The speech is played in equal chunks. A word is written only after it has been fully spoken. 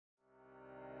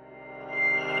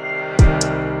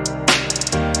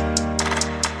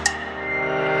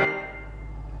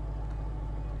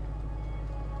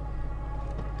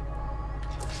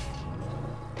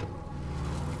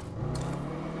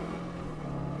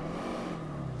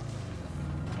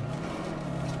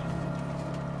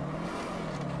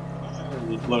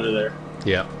the floater there.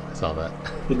 Yeah, I saw that.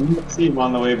 Didn't see him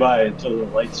on the way by until the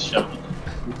lights shone.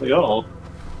 It's like, oh.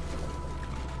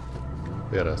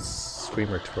 We got a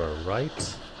screamer to our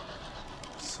right.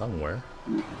 Somewhere.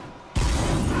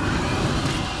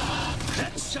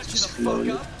 That shut you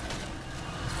the fuck up.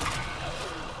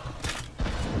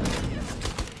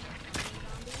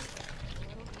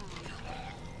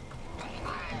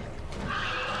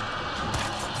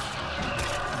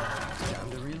 Time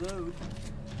to reload.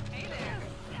 Hey there.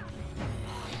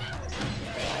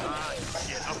 Ah,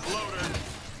 shit, a floater.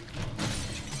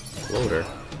 Floater.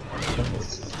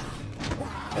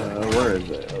 Where is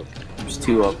it? Oh, there's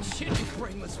two up. Shit, your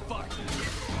brainless fuck.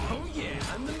 Oh yeah,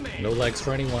 I'm the man. No legs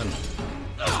for anyone.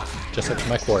 Just like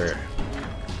my warrior.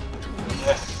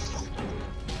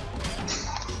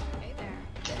 Hey there.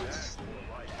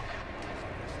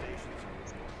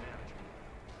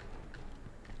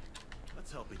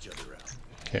 Let's help each other out.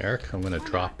 Okay, Eric, I'm gonna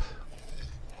drop.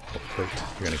 Oh, wait,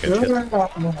 you're gonna get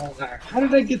hit. How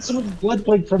did I get so much blood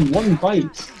plague from one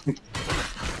bite?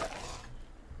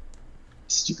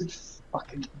 Stupid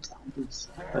fucking zombies.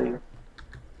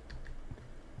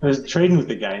 I was trading with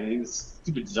the guy and this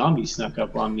stupid zombie snuck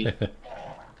up on me.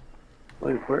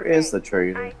 Wait, where is the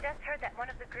trader? I just heard that one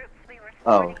of the groups we were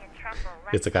Oh. supporting in Trumbull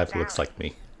It's a guy that left looks like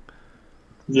me.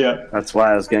 Yeah. That's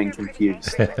why I was getting They're pretty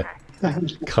confused. angry with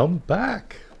us. Come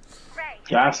back! Ray,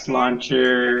 Gas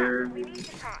launcher, we need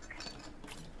to talk.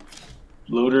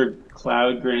 loader,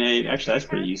 cloud grenade. Actually, that's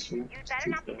pretty useful. You'd better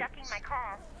not be ducking my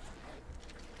call.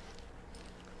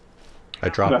 I I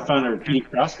dropped. found a repeating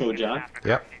crossbow, John.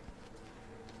 Yep,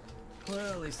 Well,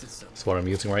 at least it's something. that's what I'm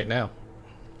using right now.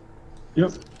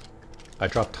 Yep. I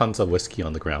dropped tons of whiskey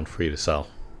on the ground for you to sell.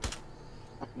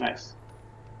 Nice.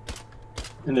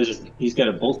 And he's got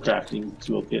a bolt crafting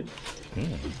toolkit.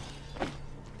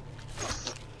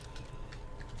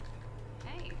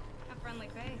 Hey, a friendly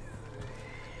face.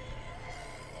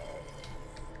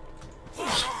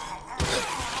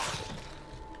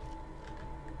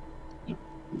 Hey.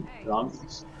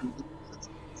 Zombies.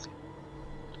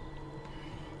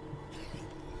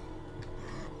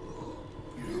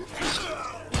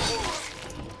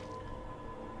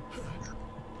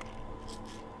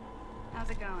 How's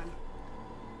it going?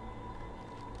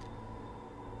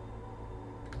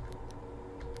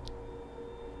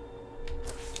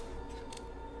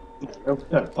 Oh,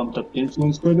 that pumped up the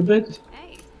influence quite a bit.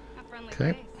 Hey, a friendly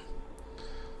Okay. face.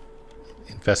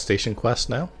 Infestation quest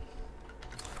now.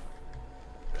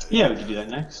 Yeah, we can do that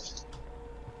next.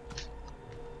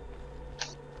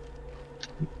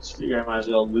 Just figure I might as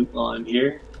well loot while I'm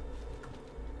here.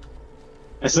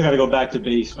 I still gotta go back to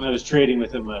base. When I was trading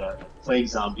with him, a plague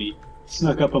zombie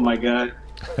snuck up on my guy.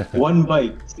 One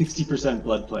bite, 60%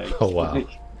 blood plague. Oh, wow. Like,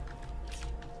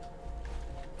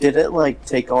 Did it like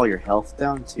take all your health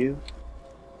down too?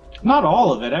 not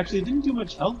all of it, actually. It didn't do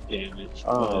much health damage.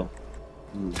 Oh.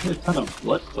 But it did a ton of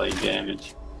blood plague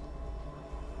damage.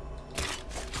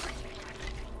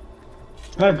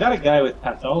 I've got a guy with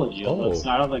pathology, although it's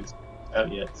not, I don't think it's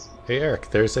out yet. Hey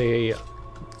Eric, there's a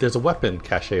weapon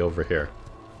cache over here.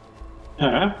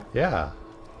 Uh-huh. Yeah.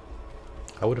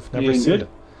 I would have never Doing seen good? it.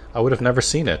 I would have never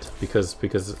seen it because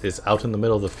it's out in the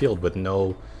middle of the field with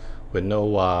no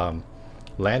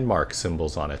landmark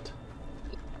symbols on it.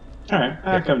 Alright,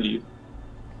 I'll come to you.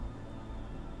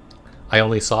 I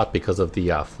only saw it because of the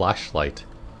flashlight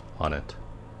on it.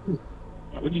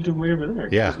 What are you doing way over there?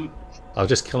 Yeah. I was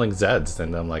just killing Zeds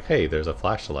and I'm like, hey, there's a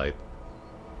flashlight.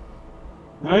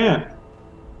 Oh, yeah.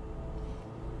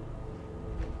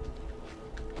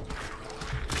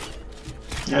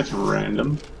 That's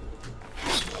random.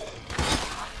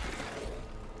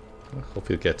 Hope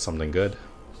you get something good.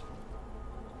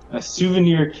 A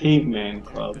souvenir caveman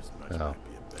club. Oh,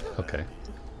 okay.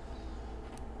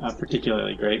 Not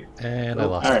particularly great. And I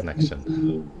lost Alright.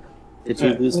 connection. Did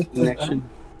you lose connection?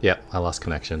 Yeah, I lost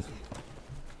connection.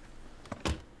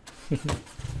 You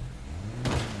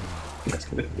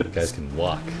guys can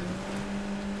walk.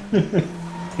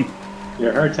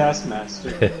 You're our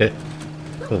taskmaster.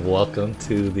 Welcome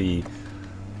to the...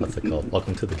 What's it called?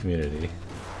 Welcome to the community.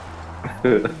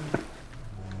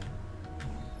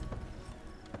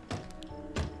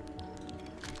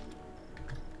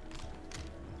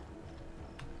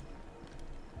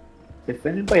 If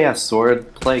anybody has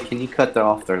sword play, can you cut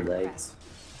off their legs?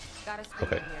 Got a speaker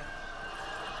Okay.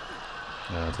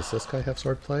 here. Does this guy have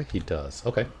swordplay? He does.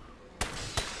 Okay.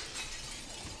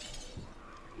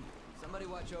 Somebody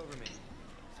watch over me.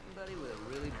 Somebody with a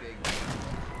really big.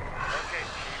 Okay,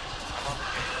 Chief. I'm on the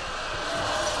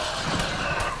case.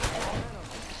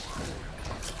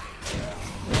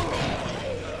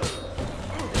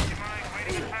 Do you mind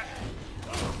waiting a sec?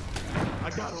 I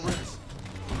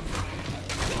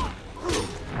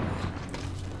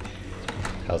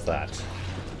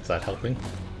that helping?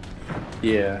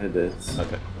 Yeah, it is.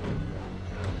 Okay.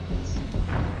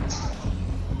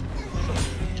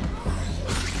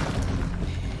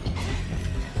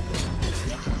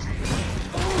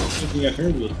 I think I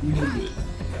heard it. You heard it.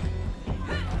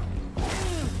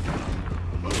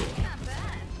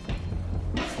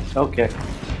 Okay.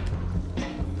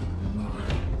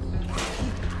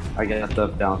 I got the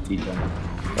bounty done.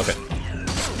 Okay.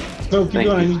 So keep Thank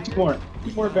going. you. I need 2 more.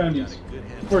 2 more bounties. 2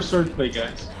 more swordplay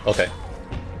guys. Okay.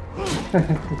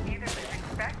 Either we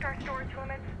respect our storage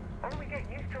limits, or we get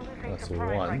used to losing That's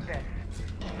supplies one. like this.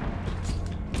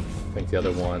 I think the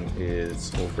other one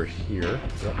is over here.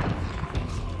 Yep.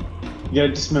 You gotta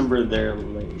dismember their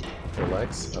leg. Their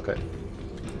legs. Okay.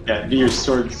 Yeah, do your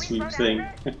sword sweep thing.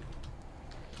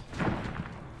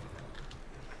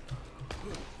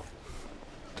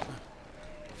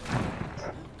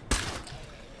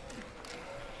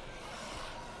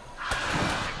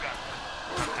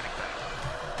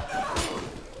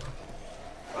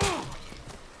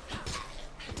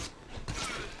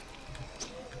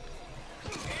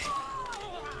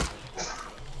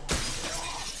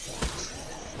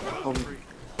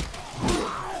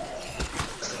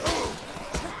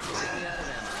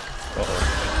 Uh-oh.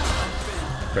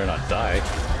 Better not die.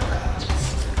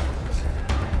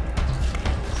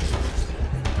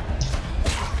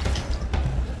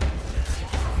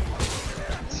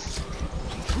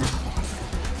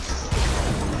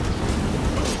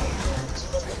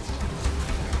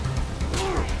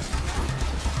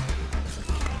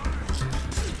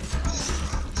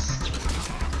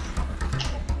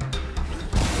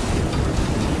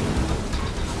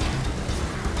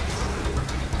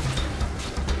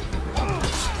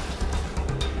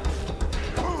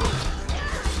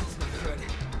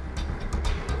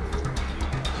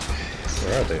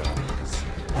 Where are they all?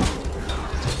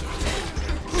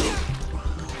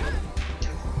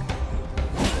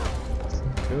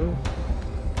 Two.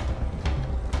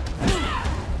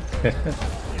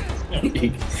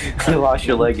 You lost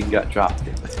your leg and got dropped.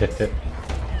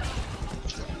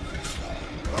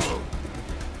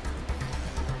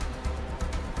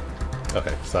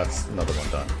 Okay, so that's another one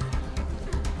done.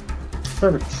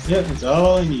 Perfect. Yeah, that's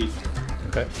all I need.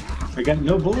 Okay. I got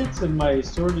no bullets and my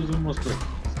sword is almost broken.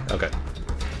 Okay.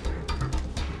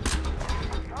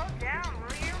 Slow down,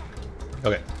 will you?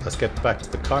 Okay, let's get back to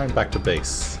the car and back to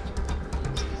base.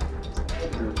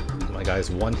 My guy's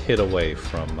 1 hit away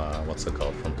from, what's it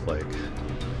called? From plague.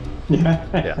 Yeah.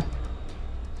 Yeah.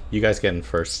 You guys get in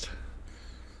first.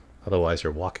 Otherwise,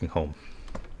 you're walking home.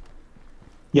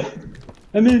 Yeah.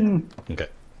 I'm in. Okay.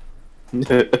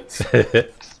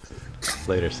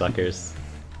 Later, suckers.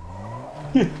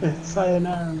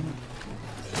 Sayonara.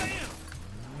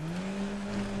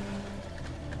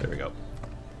 There we go.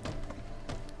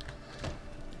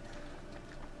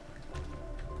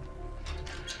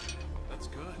 That's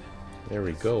good. There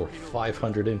we go.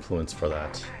 500 influence for that.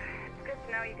 It's good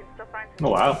to know you can still find some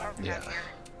Oh, wow. stuff down Yeah. here.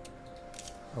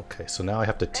 Okay, so now I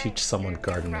have to teach someone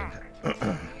gardening.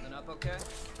 Holding up okay?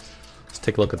 Let's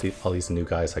take a look at all these new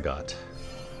guys I got.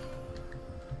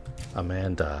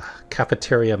 Amanda,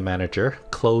 cafeteria manager,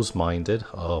 close-minded.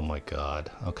 Oh my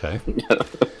god. Okay.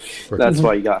 That's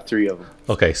why you got 3 of them.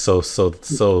 Okay, so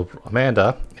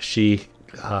Amanda, she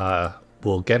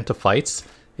will get into fights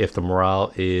if the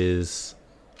morale is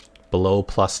below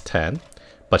 +10,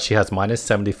 but she has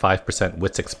 -75%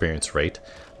 wits experience rate,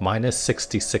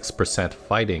 -66%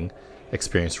 fighting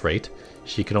experience rate.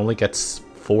 She can only get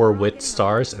 4 wit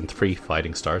stars and 3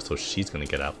 fighting stars, so she's gonna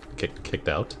get kicked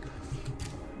out.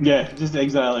 Yeah, just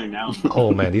exile her now.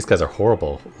 Oh man, these guys are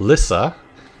horrible. Lissa,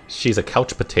 she's a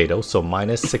couch potato, so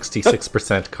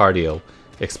 -66% cardio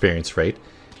experience rate.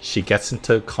 She gets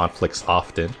into conflicts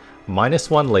often.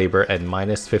 -1 labor and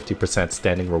 -50%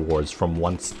 standing rewards from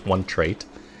one trait.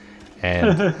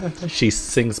 And she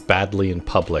sings badly in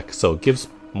public, so it gives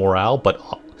morale, but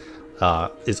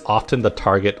is often the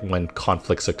target when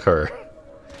conflicts occur.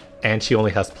 And she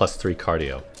only has +3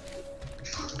 cardio.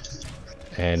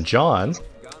 And John,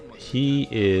 he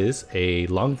is a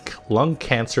lung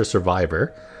cancer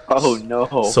survivor. Oh no.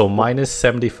 So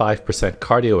 -75%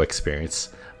 cardio experience,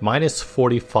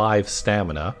 -45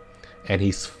 stamina, and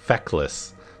he's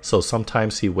feckless. So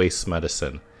sometimes he wastes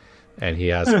medicine, and he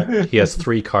has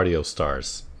 3 cardio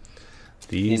stars.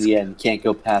 In These, the end, can't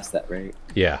go past that, right?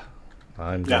 yeah,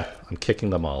 I'm kicking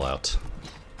them all out.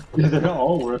 Yeah, they're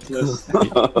all worthless.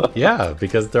 Yeah,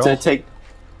 because they're So all.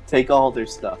 take all their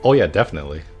stuff. Oh yeah,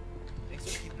 definitely. Thanks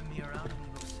for keeping me around.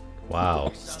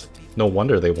 Wow. No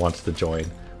wonder they wanted to join.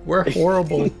 We're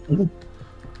horrible.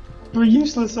 We're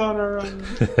useless on our own.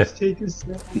 Let's take a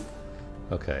step.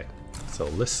 Okay, so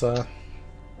Lissa.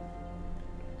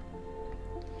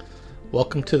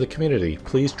 Welcome to the community.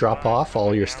 Please drop off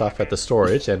all your stuff at the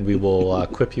storage and we will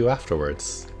equip you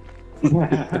afterwards.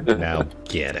 Now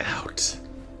get out.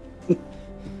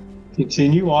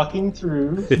 Continue walking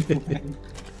through.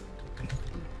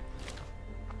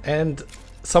 And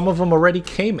some of them already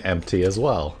came empty as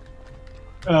well.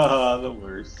 The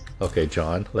worst. Okay,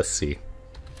 John, let's see.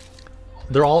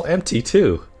 They're all empty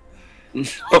too.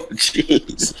 Oh,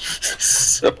 jeez.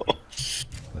 So.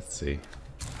 Let's see.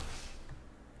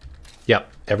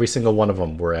 Yep, every single one of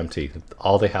them were empty.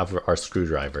 All they have are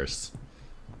screwdrivers.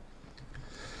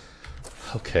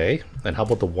 Okay, and how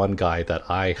about the one guy that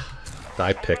I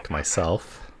picked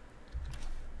myself?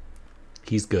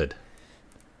 He's good.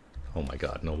 Oh my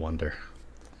god, no wonder.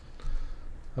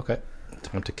 Okay,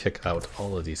 time to kick out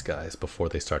all of these guys before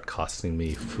they start costing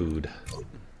me food.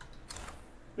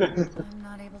 I'm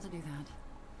not able to do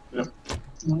that. Yep.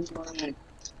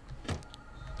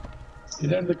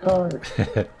 Get out of the car.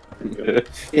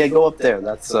 Yeah, go up there.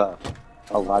 That's a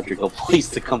logical place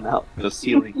to come out. The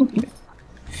ceiling.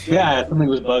 Yeah, something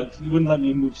was bugged. You wouldn't let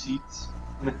me move seats.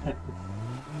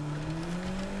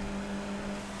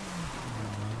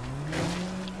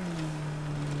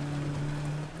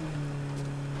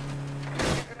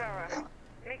 Isabella,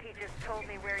 Mickey just told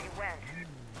me where you went.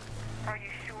 Are you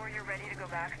sure you're ready to go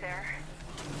back there?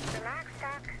 Relax,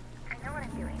 Doc. I know what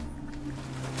I'm doing.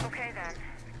 Okay then.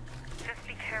 Just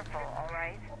be careful,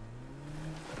 alright?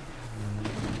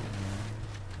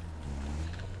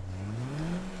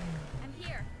 I'm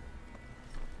here.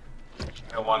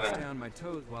 I want Stay to on my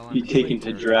toes while I'm be taken to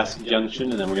playing Jurassic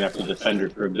Junction, and then we're going to have to defend her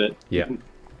for a bit. Yeah.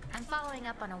 I'm following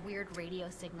up on a weird radio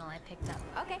signal I picked up.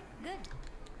 Okay, good.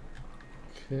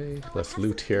 Okay, So I let's have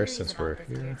loot some here theories since about we're this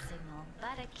here. weird signal,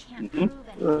 but I can't prove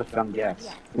anything Found gas.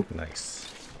 yet. Nice.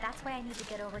 That's why I need to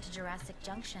get over to Jurassic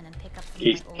Junction and pick up some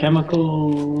Case of my old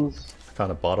chemicals.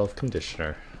 Found a bottle of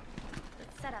conditioner. gear.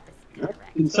 The setup is You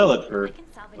correct. can sell it for I can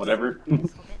salvage whatever. some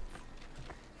useful bits.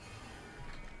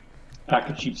 Pack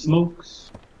of cheap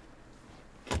smokes.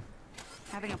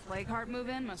 Having a plague heart move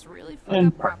in must really fuck And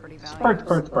up property parts.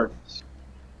 values. Parts.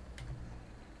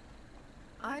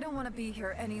 I don't want to be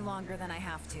here any longer than I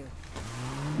have to.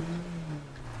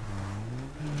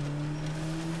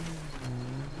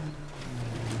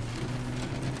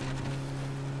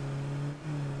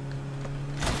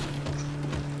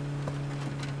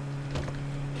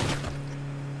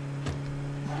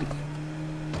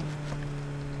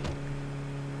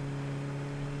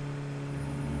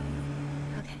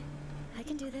 Okay, I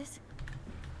can do this.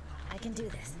 I can do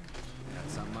this. Got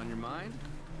something on your mind?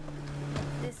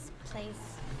 This place,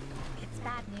 it's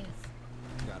bad news.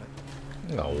 Got it.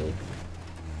 No.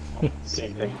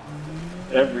 Same thing.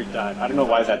 Every time. I don't know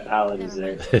why that pallet is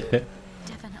there. Definitely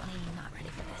not ready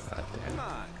for this. Come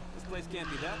on. This place can't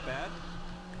be that bad.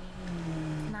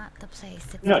 Not the place.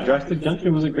 It's Yeah, the Jurassic place.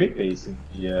 Junction was a great base in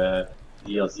the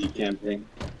DLC campaign.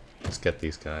 Let's get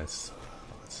these guys.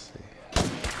 Let's see.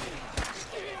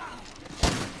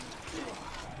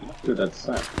 Dude, that's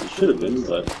not. It should have been,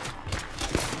 but.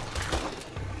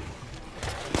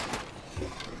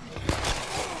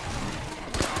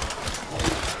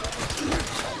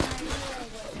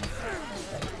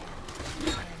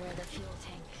 Where the fuel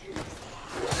tank.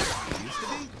 Used to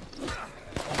be?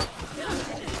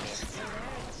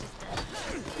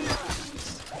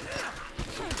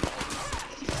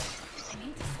 I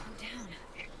need to slow down.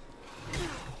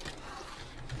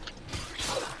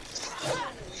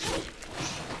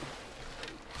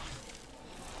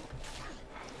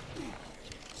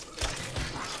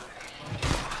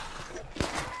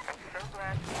 So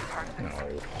glad to be part of this.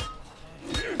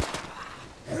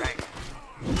 Thanks.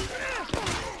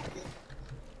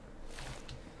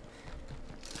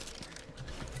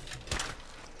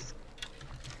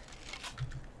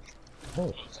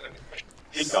 Oh.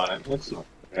 Take on it. What's not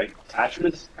right?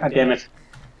 Attachments? God damn it.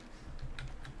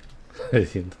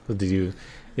 Did you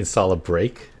install a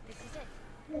brake?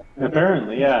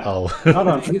 Apparently, yeah. Oh. Not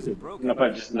on music. I don't know if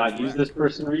I've just not used this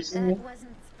person recently. That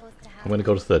wasn't supposed to happen. I'm gonna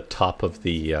go to the top of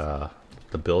the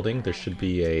building. There should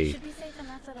be a Should be safe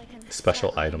enough that I can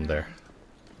special start item there.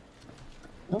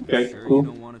 Okay, Sure you cool.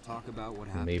 don't want to talk about what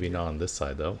happened? Maybe not on this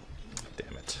side though.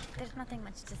 Damn it. There's nothing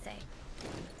much to say.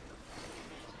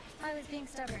 I was being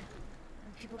stubborn,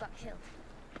 and people got killed.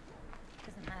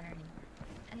 Doesn't matter anymore.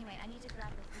 Anyway, I need to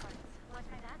grab this part. Watch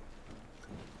my back.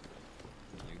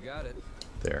 You got it.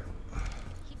 There.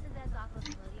 Keep the beds off of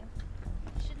me, will you?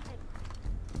 Shouldn't take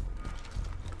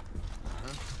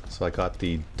So I got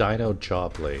the Dino Jaw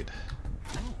Blade.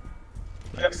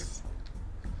 Nice.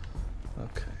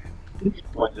 Okay. You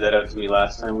pointed that out to me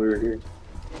last time we were here.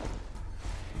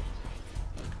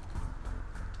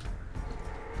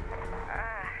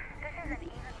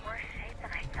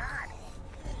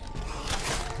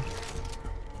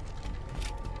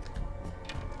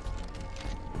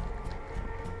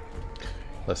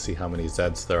 Let's see how many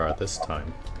Zeds there are this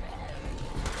time.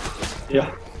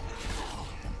 Yeah.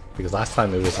 Because last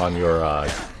time it was on your,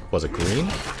 was it green?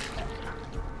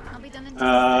 I'll be done in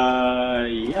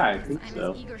Yeah, I think I'm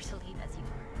so. as eager to leave as you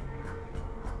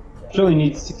are. She only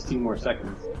needs 16 more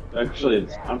seconds. Actually,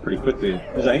 it's on pretty quickly.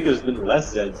 Because I think there's been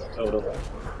less Zeds total.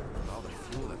 All the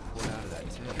fuel that poured out of that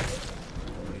tank.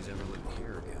 Nobody's ever lived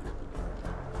here again.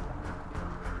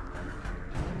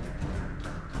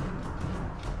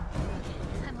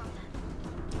 I'm all done.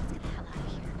 Let's get the hell out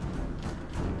of here.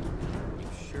 You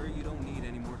sure you don't need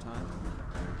any more time?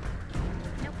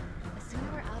 Nope. The sooner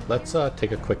we're out of Let's here,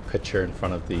 take a quick picture in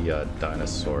front of the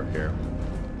dinosaur here.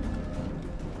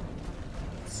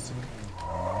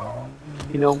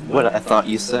 You know what I thought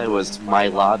you said was my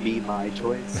lobby, my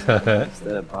choice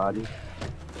instead of body.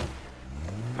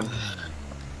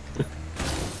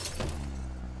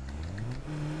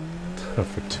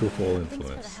 For two full Thanks for the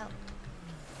influence. help.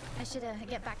 I should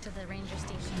get back to the ranger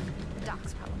station. The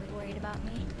doc's probably worried about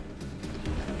me.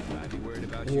 I'd be worried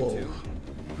about Whoa. you too.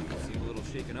 You seem a little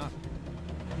shaken up.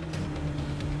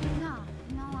 No,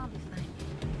 I'll be fine.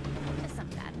 Just some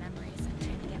bad memories I'm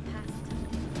trying to get past.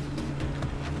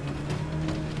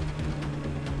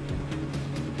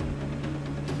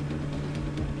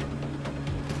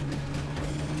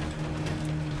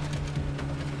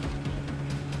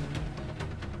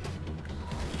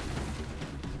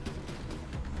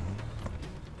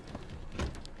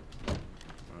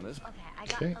 On this? Okay, I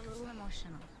got Okay. a little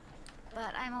emotional.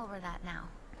 But I'm over that now,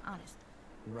 honest.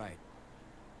 Right.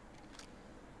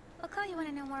 I'll call you when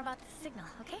I know more about the signal,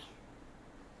 okay?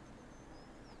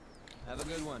 Have a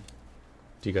good one.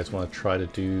 Do you guys want to try to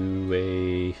do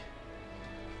a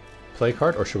play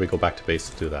card, or should we go back to base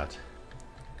to do that?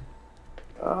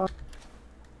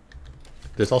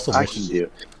 There's also I can do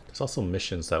it. there's also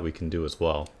missions that we can do as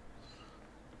well.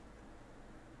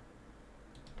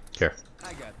 Here,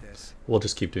 I got this. we'll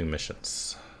just keep doing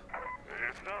missions.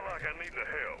 It's not like I need the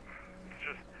help. It's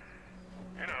just,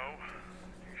 you know,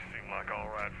 you seem like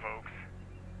alright folks.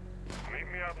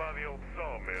 Meet me out by the old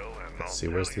sawmill and Let's see,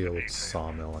 where's the old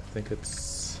sawmill? I think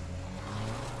it's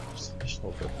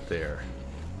over there.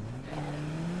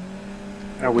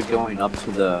 Are we going up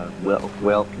to the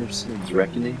Wilkerson's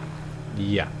Reckoning?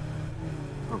 Yeah.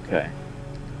 Okay.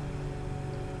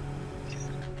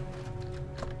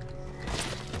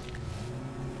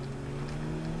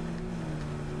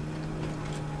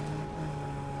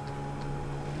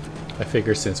 I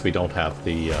figure since we don't have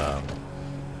the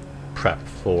prep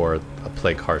for a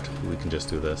play card, we can just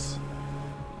do this.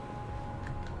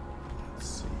 Let's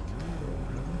see.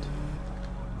 Go around.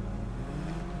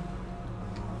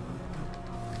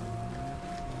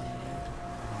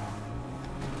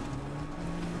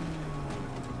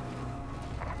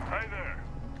 Hey there.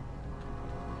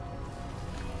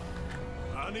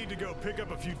 I need to go pick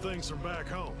up a few things from back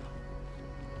home.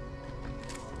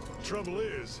 Trouble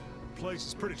is, the place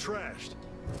is pretty trashed.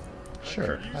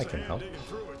 Sure, could use I a can hand help. digging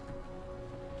through it.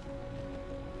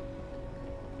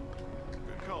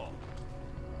 Good call.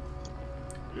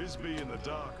 Bisbee and the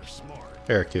doc are smart.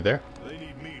 Eric, you there? They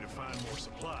need me to find more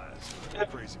supplies for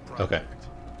that crazy project. Okay.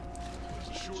 There's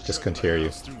a shortcut Just to couldn't the hear you.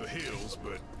 house through the hills,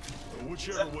 but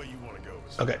whichever way you want to go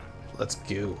is Okay, fine. let's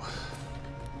go.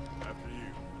 After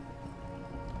you.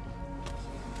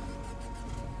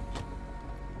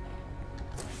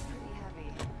 Pretty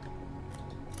heavy.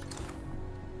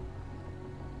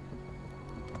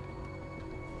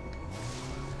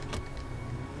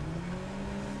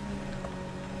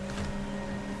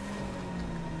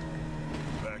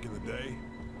 Back in the day,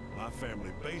 my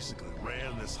family basically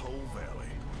ran this whole valley.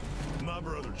 My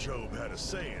brother Job had a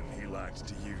saying he liked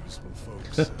to use when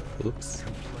folks Oops.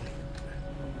 complained.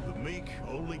 The meek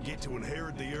only get to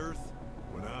inherit the earth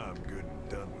when I'm good and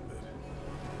done with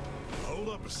it. Hold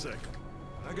up a second.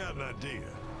 I got an idea.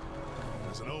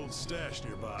 There's an old stash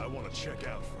nearby I want to check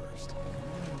out first.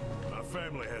 My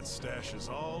family had stashes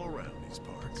all around these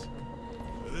parts.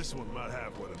 This one might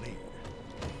have what I need.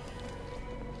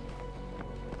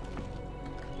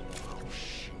 Oh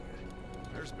shit.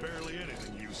 There's barely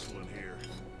anything useful in here.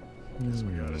 Guess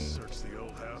we gotta search the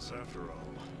old house after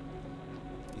all.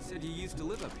 You said you used to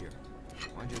live up here.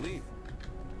 Why'd you leave?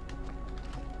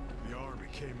 The army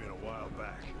came in a while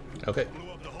back. Okay. Blew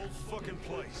up the whole fucking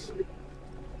place.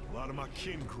 A lot of my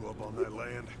kin grew up on that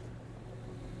land.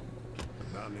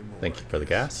 Not anymore. Thank you for the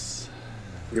gas.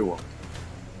 You're welcome.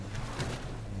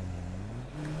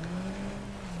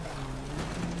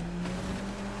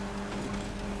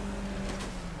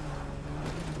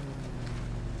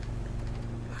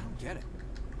 I don't get it.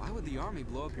 Why would the army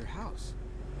blow up your house?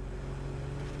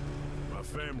 My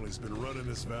family's been running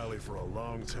this valley for a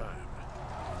long time.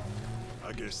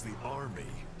 I guess the army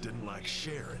didn't like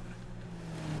sharing.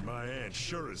 My aunt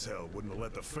sure as hell wouldn't have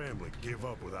let the family give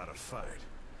up without a fight.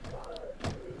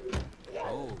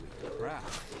 Holy crap.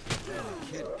 You're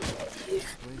kidding. This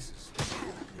place is...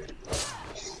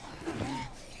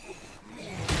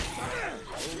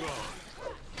 Hold on.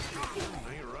 I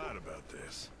ain't right about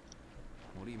this.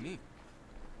 What do you mean?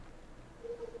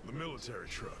 The military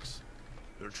trucks.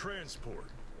 They're transport,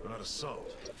 not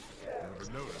assault.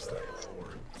 Never noticed that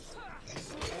before. Maybe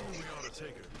we ought to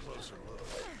take a closer look.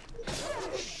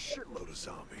 Shitload of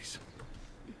zombies.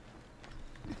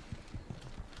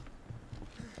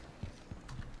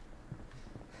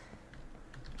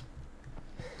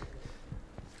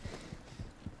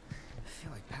 I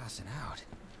feel like passing out.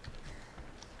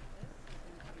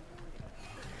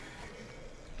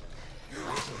 I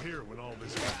wasn't here when all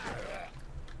this was happening.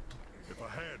 If I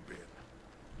had been,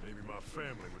 maybe my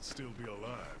family would still be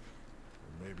alive.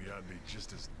 Or maybe I'd be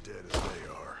just as dead as they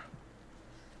are.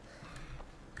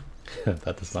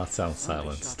 That does not sound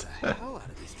silenced. Shot the hell out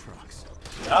of these trucks.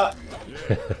 Ah,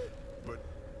 Yeah, but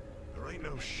there ain't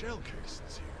no shell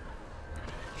casings here.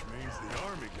 Which means the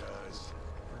army guys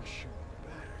aren't shooting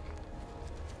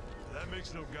back. That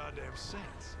makes no goddamn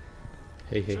sense.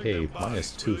 Hey, hey, hey,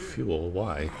 -2 fuel,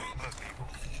 why?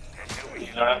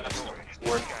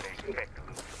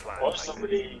 or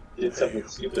somebody did something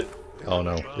stupid. Oh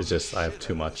no, it's just I have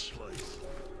too much.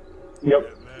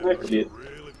 Yep, that could be it.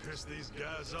 Really piss these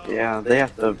guys off. Yeah, they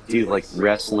have to do like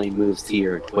wrestling moves to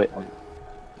your equipment.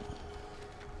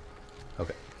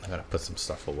 Okay, I gotta put some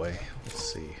stuff away.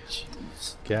 Let's see.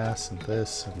 Jeez. Gas and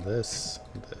this and this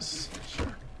and this.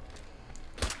 Sure.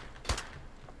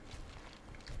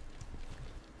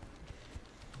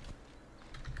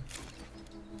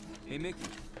 Hey Mickey,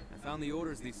 I found the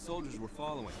orders these soldiers were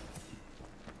following.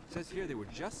 It says here they were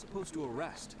just supposed to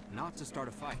arrest, not to start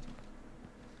a fight.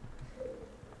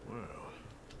 Well,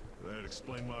 that'd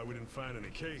explain why we didn't find any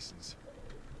casings.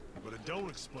 But it don't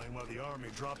explain why the army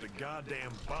dropped a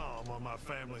goddamn bomb on my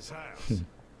family's house.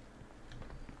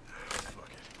 Fuck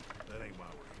it. That ain't why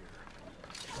we're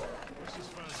here. Let's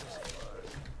just find some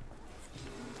supplies.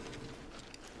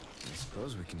 I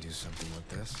suppose we can do something with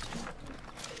this.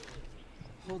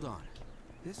 Hold on.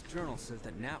 This journal says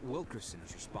that Nat Wilkerson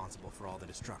is responsible for all the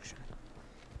destruction.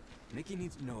 Mickey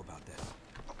needs to know about this.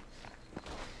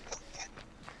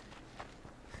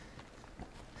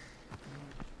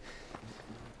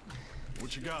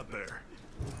 What you got there?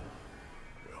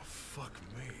 Well, fuck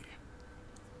me.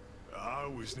 I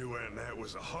always knew Aunt Nat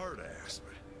was a hard ass,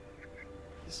 but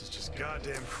this is just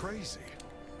goddamn crazy.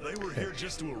 They were here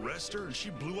just to arrest her and she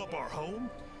blew up our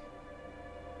home?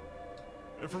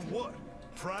 And for what?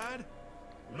 Pride?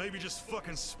 Maybe just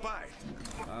fucking spite?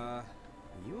 Are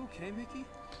you okay, Mickey?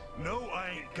 No, I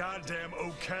ain't goddamn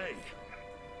okay.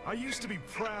 I used to be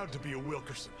proud to be a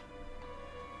Wilkerson.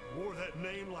 Wore that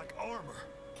name like armor.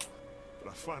 But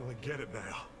I finally get it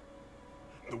now.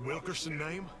 The Wilkerson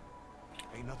name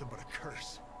ain't nothing but a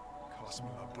curse. Cost me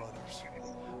my brothers,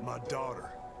 my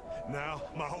daughter, now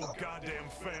my whole goddamn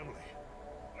family.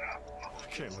 I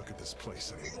can't look at this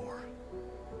place anymore.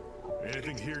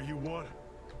 Anything here you want,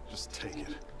 just take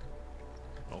it.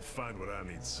 I'll find what I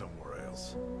need somewhere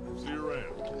else. See you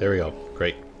around. There we go.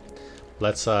 Great.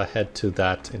 Let's head to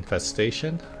that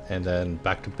infestation and then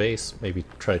back to base. Maybe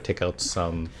try to take out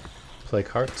some plague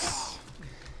hearts.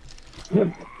 Yep.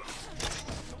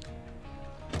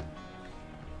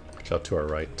 Watch out to our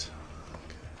right.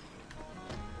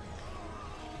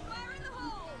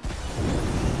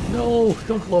 No!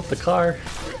 Don't blow up the car!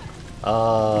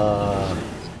 Oh,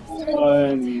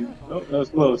 that was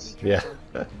close. Yeah.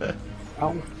 I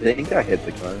don't think I hit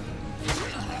the car.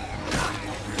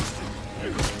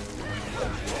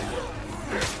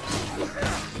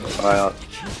 Well,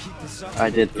 I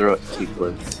did throw it too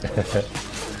close.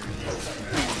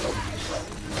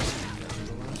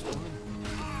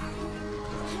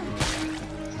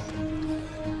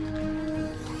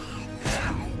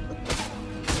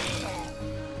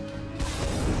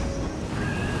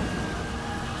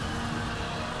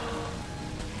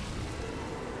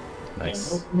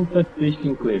 Nice. That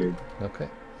station cleared. Okay.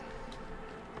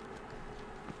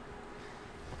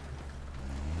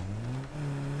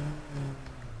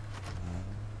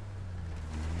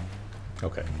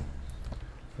 Okay.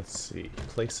 Let's see.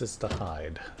 Places to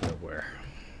hide. Nowhere.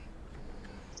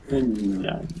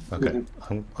 Yeah. Okay.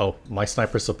 Oh, my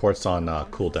sniper support's on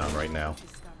cooldown right now.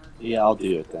 Yeah, I'll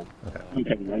do it then. Okay.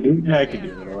 Okay, I can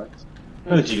do it otherwise.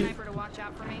 How did you? Sniper to watch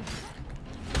out for me.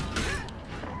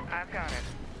 I've got it.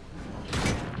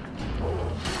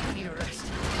 Need a rest.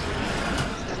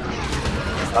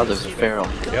 Oh, there's a feral.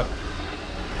 Yep.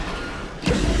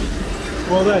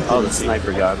 Well, that Oh, the didn't seem-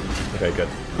 sniper got him. Okay, good.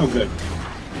 Oh, good.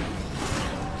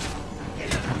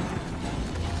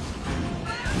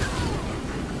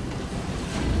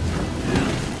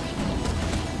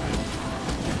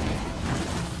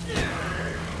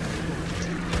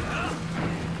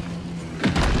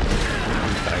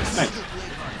 Nice. Nice.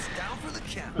 Down for the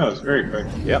count. That was very quick.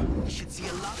 Yep. Should see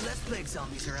a lot less plague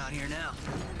zombies around here now.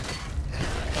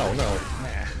 Oh no.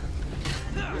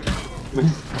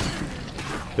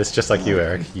 It's just like you,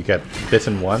 Eric. You get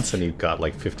bitten once and you got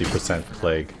like 50%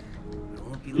 plague. It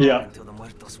won't be long Yeah. until the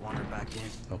muertos wander back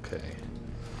in. Okay.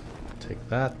 Take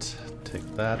that, and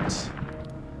take that.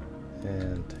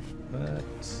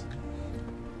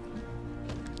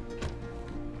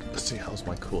 Let's see, how's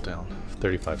my cooldown?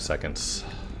 35 seconds.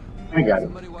 I got it.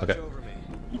 Somebody watch Okay. over me.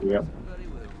 Yep. Somebody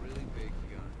with a really big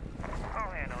gun.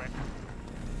 I'll handle it.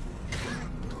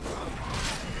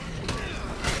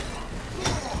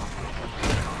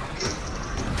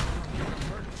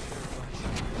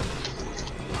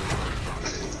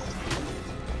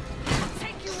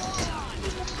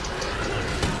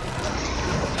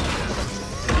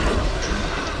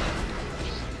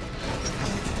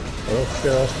 Oh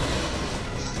god.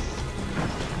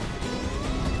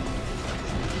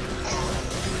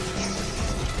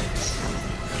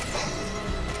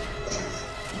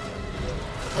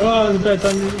 Oh, the bad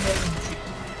time.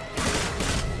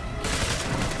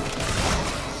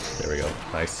 There we go.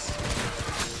 Nice.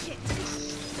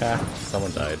 Ah,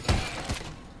 someone died.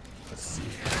 Let's see.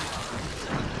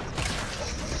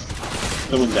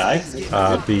 Someone died?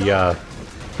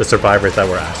 The survivors that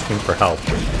were asking for help.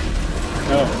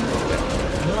 No.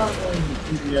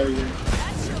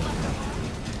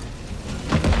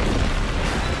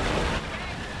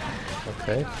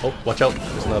 Okay. Oh, watch out.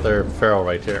 There's another feral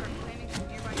right here.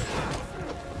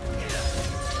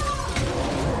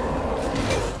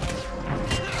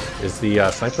 Is the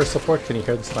sniper support? Can you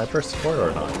hear the sniper support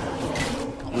or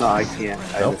not? No, I can't.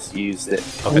 I Nope. just used it.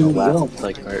 Okay. The last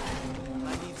play card.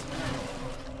 My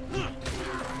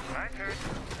turn.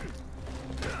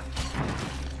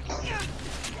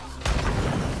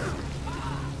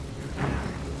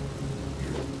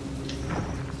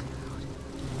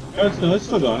 No, it's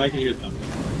still going. I can hear them.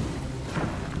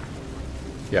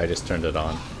 Yeah, I just turned it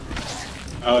on.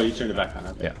 Oh, you turned it back on.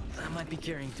 Okay. Yeah. I might be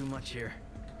carrying too much here.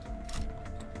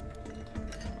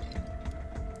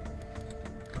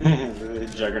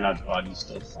 The Juggernaut's body's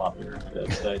still flopping around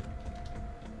outside.